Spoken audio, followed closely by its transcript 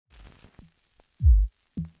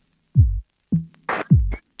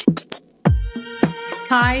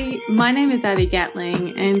Hi, my name is Abby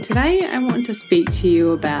Gatling, and today I want to speak to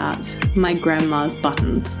you about my grandma's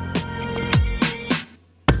buttons.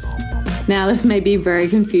 Now, this may be very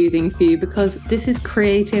confusing for you because this is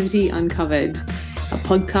Creativity Uncovered, a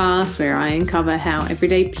podcast where I uncover how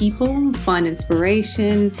everyday people find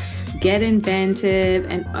inspiration, get inventive,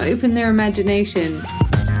 and open their imagination.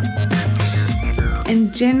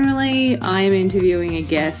 And generally, I am interviewing a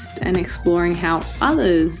guest and exploring how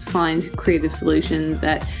others find creative solutions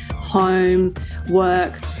at home,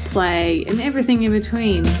 work, play, and everything in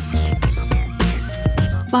between.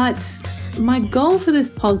 But my goal for this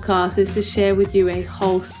podcast is to share with you a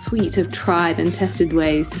whole suite of tried and tested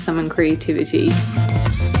ways to summon creativity.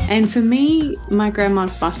 And for me, my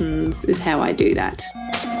grandma's buttons is how I do that.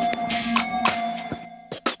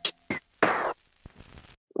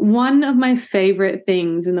 One of my favorite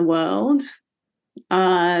things in the world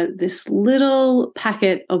are this little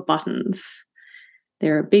packet of buttons.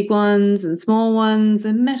 There are big ones and small ones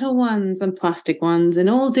and metal ones and plastic ones and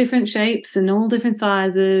all different shapes and all different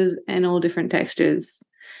sizes and all different textures.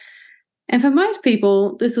 And for most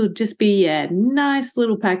people, this will just be a nice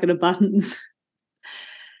little packet of buttons.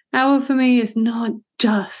 However, for me, it's not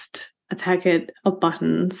just a packet of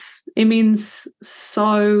buttons. It means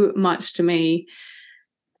so much to me.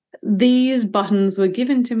 These buttons were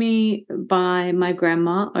given to me by my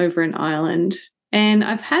grandma over in Ireland, and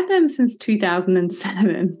I've had them since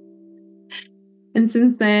 2007. And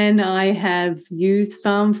since then, I have used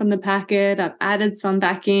some from the packet, I've added some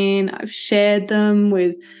back in, I've shared them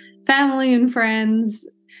with family and friends,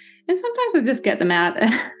 and sometimes I just get them out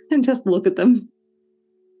and just look at them.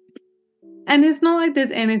 And it's not like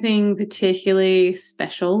there's anything particularly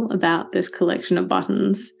special about this collection of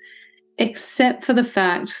buttons, except for the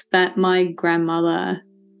fact that my grandmother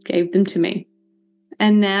gave them to me.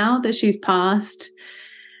 And now that she's passed,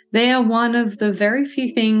 they are one of the very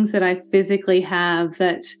few things that I physically have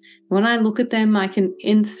that when I look at them, I can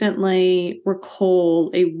instantly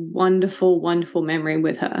recall a wonderful, wonderful memory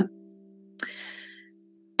with her.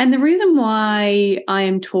 And the reason why I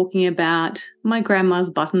am talking about my grandma's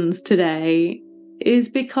buttons today is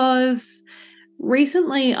because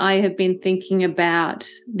recently, I have been thinking about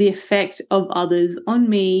the effect of others on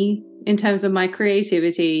me in terms of my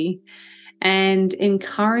creativity and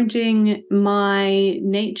encouraging my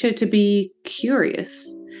nature to be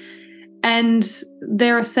curious. And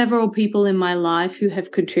there are several people in my life who have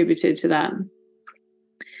contributed to that.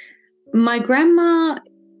 My grandma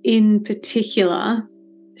in particular,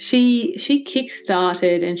 she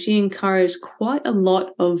kickstarted and she encouraged quite a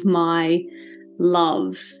lot of my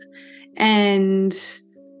loves. And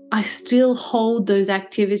I still hold those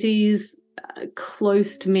activities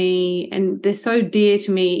close to me, and they're so dear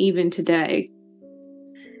to me even today.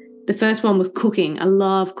 The first one was cooking. I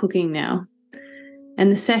love cooking now.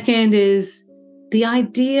 And the second is the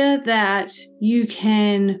idea that you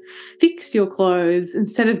can fix your clothes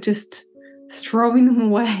instead of just throwing them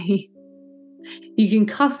away. You can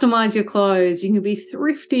customize your clothes. You can be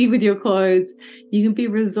thrifty with your clothes. You can be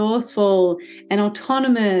resourceful and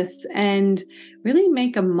autonomous and really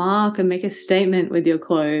make a mark and make a statement with your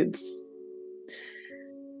clothes.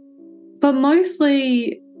 But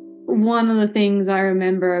mostly, one of the things I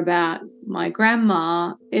remember about my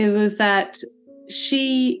grandma, it was that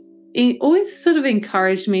she always sort of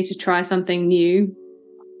encouraged me to try something new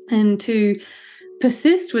and to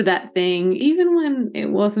persist with that thing, even when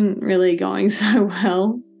it wasn't really going so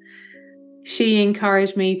well. She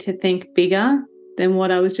encouraged me to think bigger than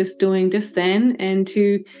what I was just doing just then and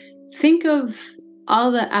to think of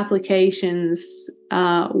other applications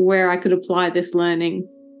where I could apply this learning.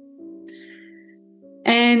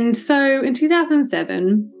 And so in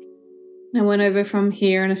 2007, I went over from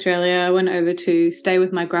here in Australia, I went over to stay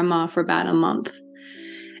with my grandma for about a month.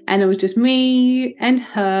 And it was just me and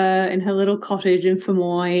her in her little cottage in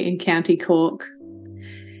Fermoy in County Cork.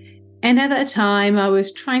 And at that time, I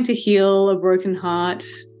was trying to heal a broken heart.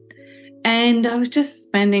 And I was just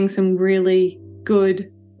spending some really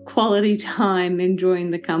good quality time enjoying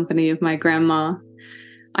the company of my grandma.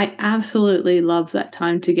 I absolutely loved that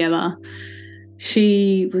time together.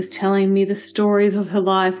 She was telling me the stories of her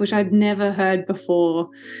life, which I'd never heard before.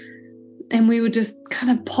 And we were just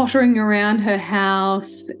kind of pottering around her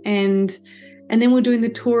house and then we're doing the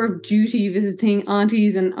tour of duty, visiting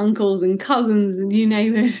aunties and uncles and cousins and you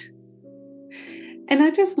name it. And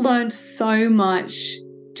I just learned so much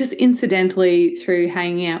just incidentally through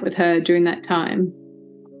hanging out with her during that time.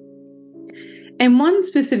 And one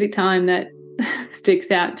specific time that sticks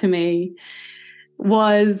out to me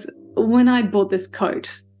was when I bought this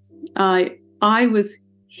coat. I was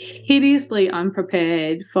hideously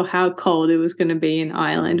unprepared for how cold it was going to be in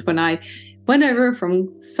Ireland when I went over from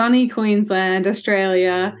sunny Queensland,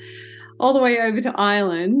 Australia, all the way over to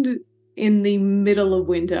Ireland in the middle of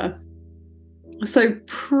winter. So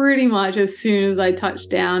pretty much as soon as I touched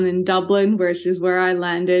down in Dublin, which is where I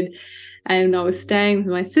landed, and I was staying with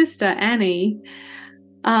my sister, Annie,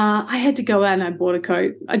 I had to go out and I bought a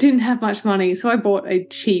coat. I didn't have much money, so I bought a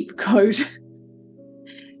cheap coat.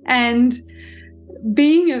 And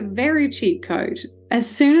being a very cheap coat, as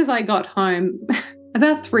soon as I got home,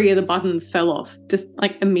 about 3 of the buttons fell off, just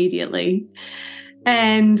like immediately.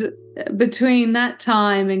 And between that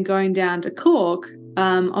time and going down to Cork,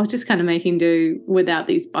 I was just kind of making do without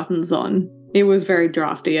these buttons on. It was very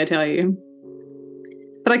drafty, I tell you.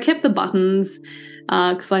 But I kept the buttons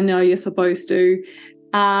because I know you're supposed to.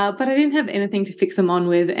 But I didn't have anything to fix them on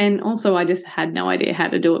with. And also I just had no idea how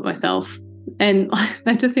to do it myself. And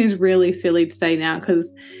that just seems really silly to say now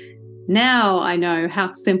because now I know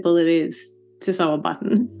how simple it is to sew a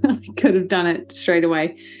button. I could have done it straight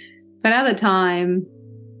away. But at the time,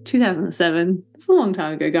 2007, it's a long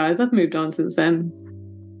time ago, guys. I've moved on since then.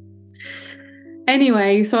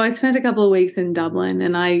 Anyway, so I spent a couple of weeks in Dublin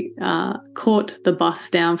and I caught the bus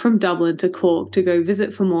down from Dublin to Cork to go visit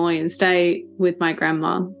Fermoy and stay with my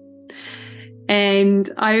grandma. And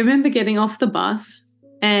I remember getting off the bus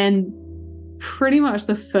and pretty much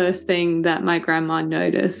the first thing that my grandma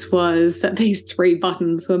noticed was that these 3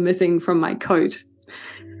 buttons were missing from my coat.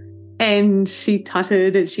 And she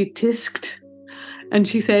tutted and she tisked and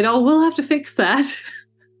she said, "Oh, we'll have to fix that."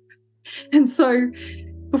 And so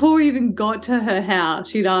before we even got to her house,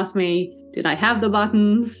 she'd asked me, did I have the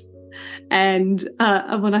buttons? And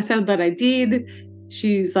when I said that I did,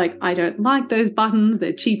 she's like, "I don't like those buttons.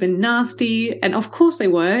 They're cheap and nasty." And of course they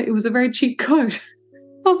were. It was a very cheap coat.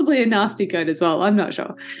 Possibly a nasty coat as well. I'm not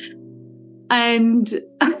sure. And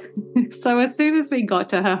so as soon as we got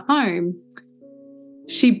to her home,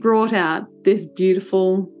 she brought out this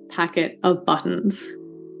beautiful packet of buttons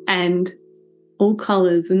and all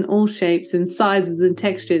colours and all shapes and sizes and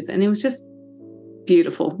textures. And it was just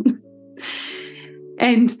beautiful.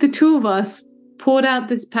 And the 2 of us poured out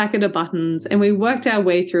this packet of buttons and we worked our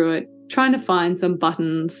way through it, trying to find some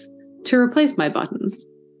buttons to replace my buttons.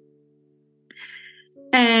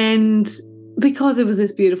 And because it was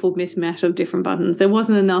this beautiful mismatch of different buttons, there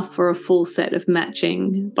wasn't enough for a full set of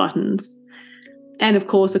matching buttons. And of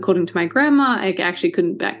course, according to my grandma, I actually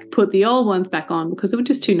couldn't put the old ones back on because they were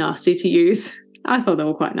just too nasty to use. I thought they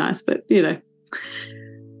were quite nice, but you know.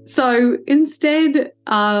 So instead,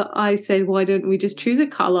 I said, why don't we just choose a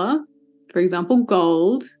color, for example,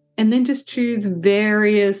 gold, and then just choose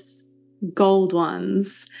various gold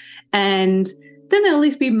ones. And then they'll at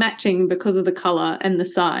least be matching because of the color and the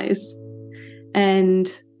size. And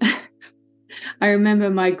I remember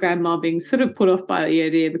my grandma being sort of put off by the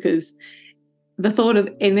idea because the thought of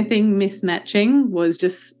anything mismatching was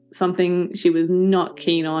just something she was not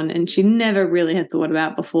keen on and she never really had thought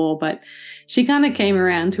about before, but she kind of came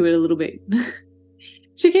around to it a little bit.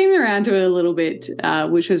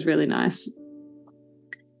 Which was really nice.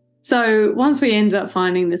 So once we ended up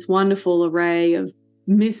finding this wonderful array of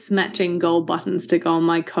mismatching gold buttons to go on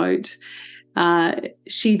my coat,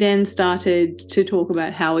 she then started to talk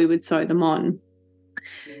about how we would sew them on.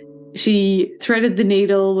 She threaded the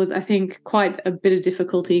needle with, I think, quite a bit of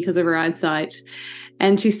difficulty because of her eyesight.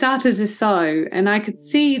 And she started to sew. And I could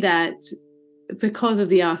see that because of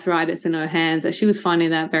the arthritis in her hands, that she was finding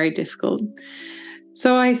that very difficult.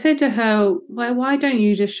 So I said to her, well, why don't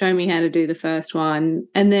you just show me how to do the first one?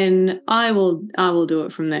 And then I will do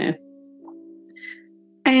it from there.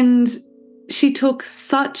 And she took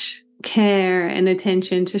such care and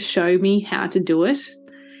attention to show me how to do it.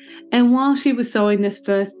 And while she was sewing this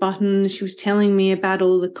first button, she was telling me about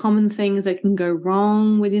all the common things that can go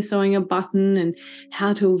wrong when you're sewing a button and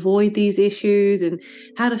how to avoid these issues and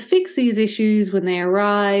how to fix these issues when they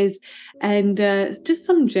arise, and just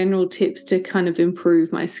some general tips to kind of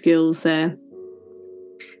improve my skills there.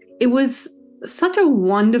 It was such a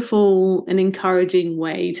wonderful and encouraging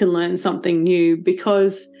way to learn something new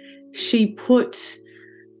because she put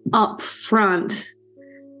up front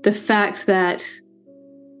the fact that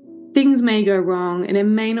things may go wrong and it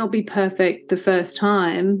may not be perfect the first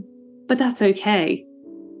time, but that's okay.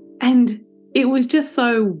 And it was just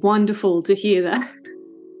so wonderful to hear that.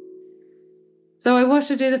 So I watched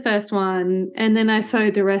her do the first one and then I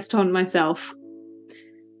sewed the rest on myself.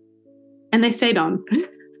 And they stayed on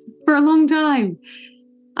for a long time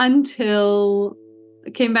until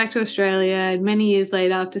I came back to Australia, and many years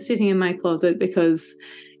later, after sitting in my closet because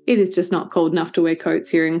it is just not cold enough to wear coats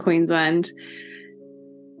here in Queensland,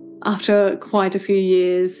 after quite a few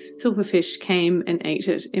years, silverfish came and ate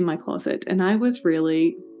it in my closet, and I was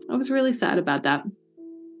really sad about that.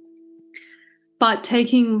 But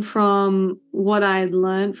taking from what I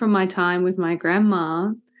learned from my time with my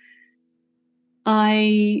grandma,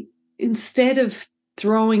 instead of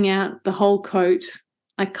throwing out the whole coat,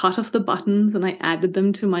 I cut off the buttons and I added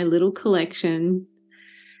them to my little collection.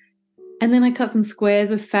 And then I cut some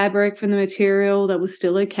squares of fabric from the material that was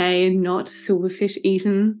still okay and not silverfish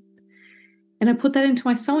eaten. And I put that into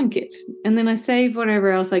my sewing kit. And then I saved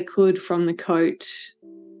whatever else I could from the coat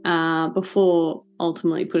before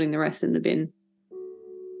ultimately putting the rest in the bin.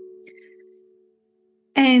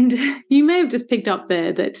 And you may have just picked up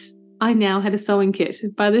there that I now had a sewing kit.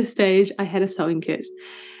 By this stage, I had a sewing kit.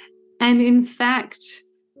 And in fact,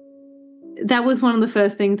 that was one of the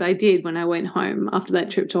first things I did when I went home after that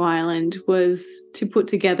trip to Ireland, was to put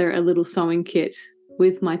together a little sewing kit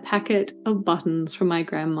with my packet of buttons from my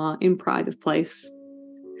grandma in pride of place.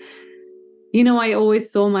 You know, I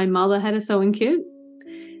always saw my mother had a sewing kit,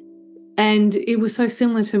 and it was so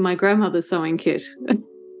similar to my grandmother's sewing kit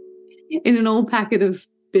in an old packet of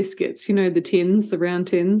biscuits, you know, the tins, the round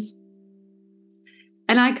tins.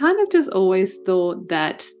 And I kind of just always thought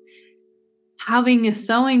that having a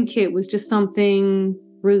sewing kit was just something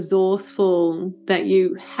resourceful that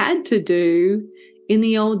you had to do in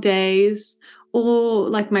the old days, or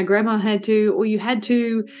like my grandma had to, or you had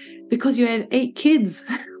to because you had 8 kids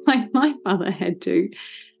like my mother had to.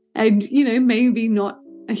 And, you know, maybe not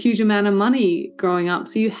a huge amount of money growing up,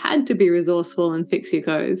 so you had to be resourceful and fix your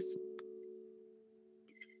clothes.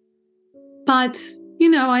 But, you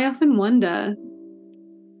know, I often wonder,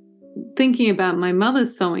 thinking about my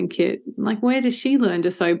mother's sewing kit, like, where does she learn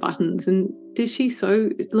to sew buttons? And did she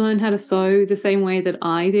learn how to sew the same way that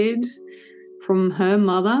I did from her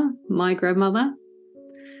mother, my grandmother?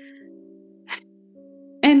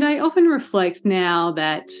 And I often reflect now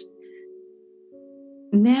that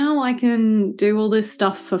now I can do all this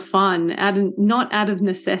stuff for fun, not out of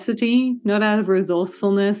necessity, not out of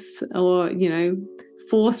resourcefulness or, you know,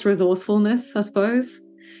 forced resourcefulness, I suppose.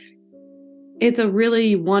 It's a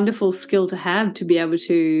really wonderful skill to have, to be able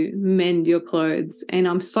to mend your clothes, and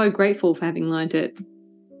I'm so grateful for having learned it.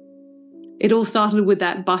 It all started with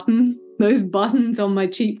that button, those buttons on my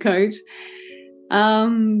cheap coat,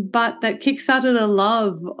 but that kickstarted a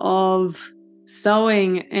love of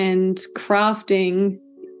sewing and crafting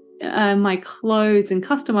my clothes and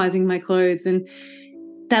customizing my clothes, and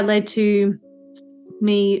that led to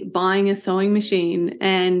me buying a sewing machine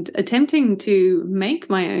and attempting to make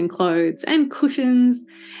my own clothes and cushions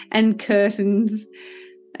and curtains,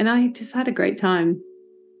 and I just had a great time.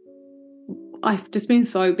 I've just been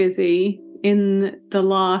so busy in the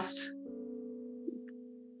last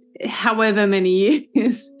however many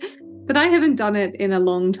years that I haven't done it in a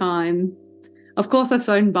long time. Of course, I've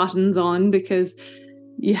sewn buttons on because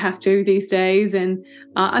you have to these days, and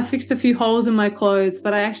I fixed a few holes in my clothes,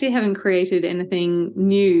 but I actually haven't created anything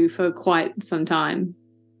new for quite some time.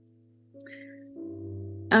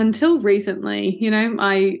 Until recently, you know,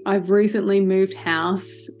 I've recently moved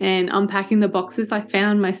house, and unpacking the boxes, I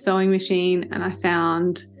found my sewing machine and I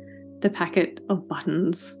found the packet of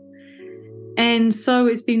buttons. And so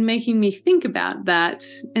it's been making me think about that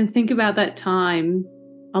and think about that time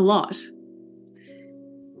a lot.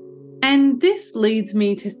 And this leads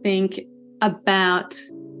me to think about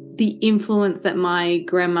the influence that my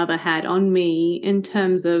grandmother had on me in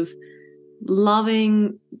terms of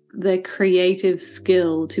loving the creative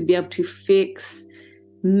skill to be able to fix,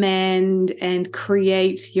 mend, and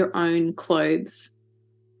create your own clothes.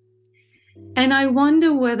 And I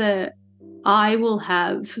wonder whether I will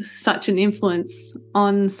have such an influence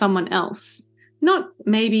on someone else. Not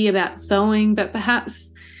maybe about sewing, but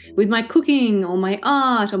perhaps with my cooking or my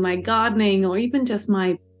art or my gardening or even just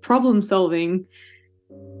my problem solving.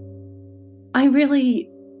 I really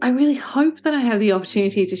hope that I have the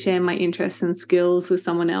opportunity to share my interests and skills with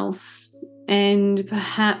someone else and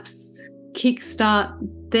perhaps kickstart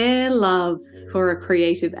their love for a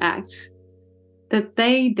creative act that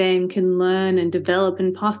they then can learn and develop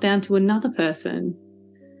and pass down to another person.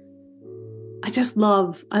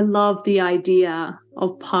 I love the idea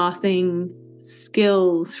of passing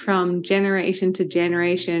skills from generation to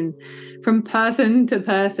generation, from person to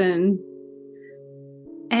person.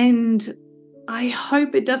 And I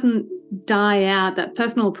hope it doesn't die out, that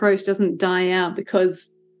personal approach doesn't die out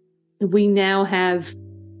because we now have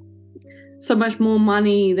so much more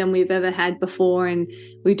money than we've ever had before, and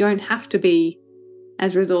we don't have to be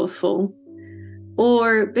as resourceful.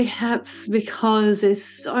 Or perhaps because there's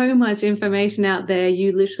so much information out there,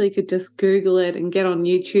 you literally could just Google it and get on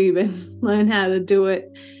YouTube and learn how to do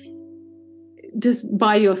it. just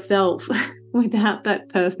by yourself without that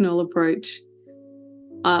personal approach.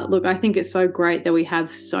 Look, I think it's so great that we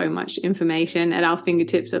have so much information at our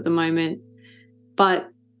fingertips at the moment, but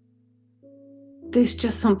there's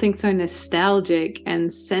just something so nostalgic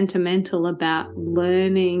and sentimental about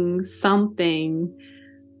learning something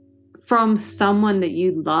from someone that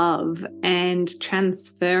you love and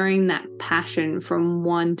transferring that passion from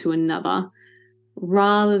one to another,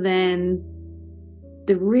 rather than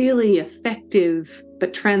the really effective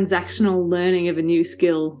but transactional learning of a new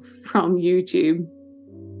skill from YouTube.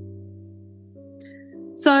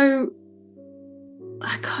 So,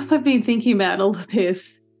 because I've been thinking about all of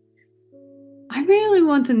this, I really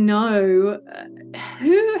want to know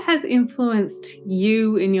who has influenced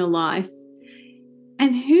you in your life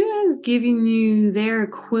and who has given you their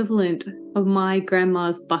equivalent of my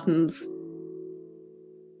grandma's buttons.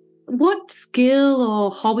 What skill or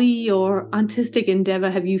hobby or artistic endeavor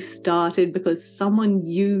have you started because someone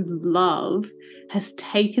you love has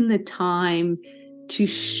taken the time to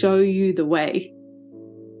show you the way?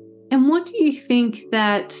 And what do you think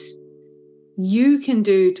that you can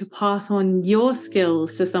do to pass on your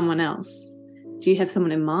skills to someone else? Do you have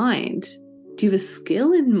someone in mind? Do you have a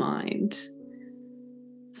skill in mind?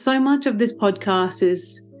 So much of this podcast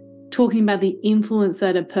is talking about the influence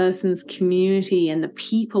that a person's community and the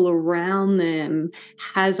people around them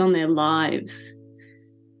has on their lives.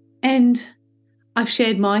 And I've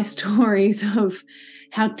shared my stories of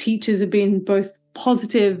how teachers have been both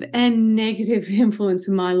positive and negative influence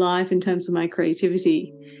in my life in terms of my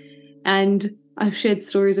creativity. And I've shared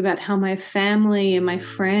stories about how my family and my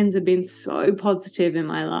friends have been so positive in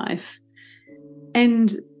my life.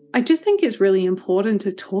 And I just think it's really important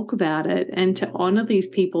to talk about it and to honor these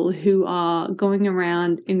people who are going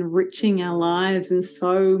around enriching our lives in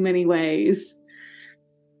so many ways.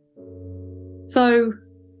 So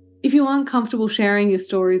if you aren't comfortable sharing your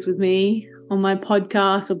stories with me on my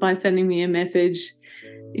podcast or by sending me a message,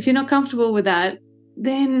 if you're not comfortable with that,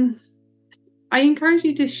 then I encourage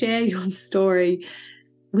you to share your story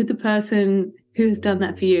with the person who has done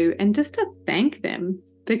that for you and just to thank them,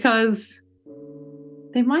 because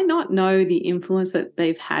they might not know the influence that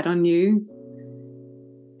they've had on you.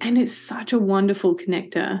 And it's such a wonderful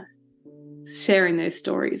connector, sharing those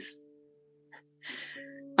stories.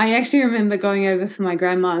 I actually remember going over for my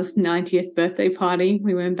grandma's 90th birthday party.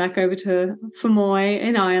 We went back over to Fermoy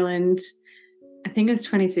in Ireland. I think it was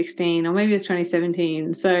 2016 or maybe it was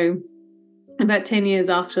 2017. So about 10 years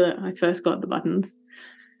after I first got the buttons.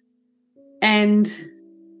 And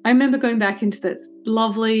I remember going back into that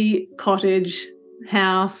lovely cottage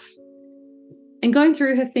house and going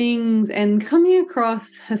through her things and coming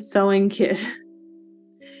across her sewing kit,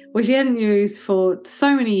 which she hadn't used for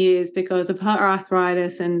so many years because of her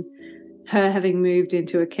arthritis and her having moved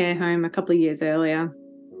into a care home a couple of years earlier.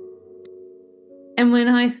 And when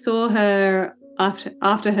I saw her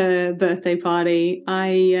after her birthday party,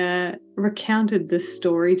 I recounted this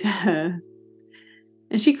story to her.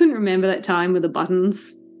 And she couldn't remember that time with the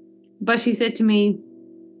buttons, but she said to me,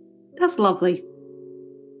 "That's lovely."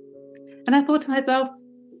 And I thought to myself,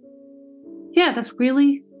 yeah, that's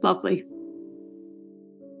really lovely.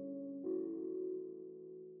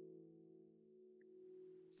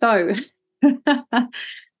 So,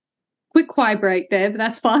 quick quiet break there, but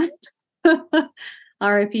that's fine.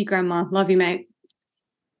 RIP Grandma, love you, mate.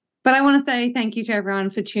 But I want to say thank you to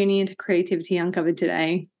everyone for tuning into Creativity Uncovered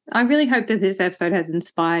today. I really hope that this episode has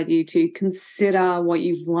inspired you to consider what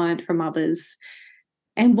you've learned from others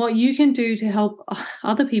and what you can do to help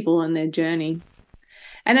other people in their journey.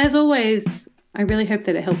 And as always, I really hope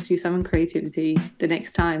that it helps you summon creativity the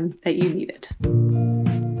next time that you need it.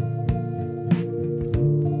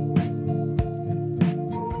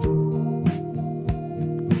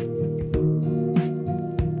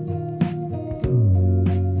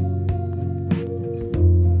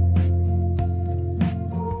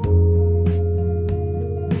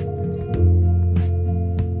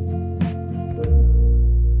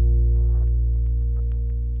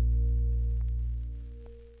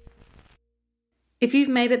 If you've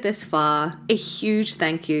made it this far, a huge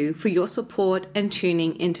thank you for your support and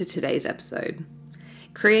tuning into today's episode.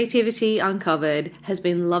 Creativity Uncovered has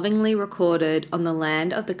been lovingly recorded on the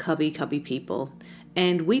land of the Cubby Cubby people,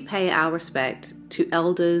 and we pay our respect to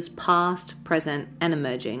elders past, present, and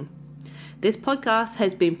emerging. This podcast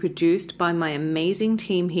has been produced by my amazing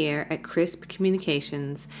team here at Crisp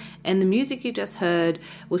Communications, and the music you just heard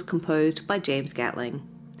was composed by James Gatling.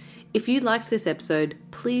 If you liked this episode,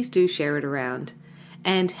 please do share it around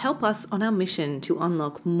and help us on our mission to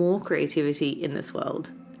unlock more creativity in this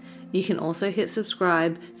world. You can also hit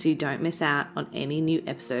subscribe so you don't miss out on any new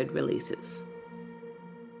episode releases.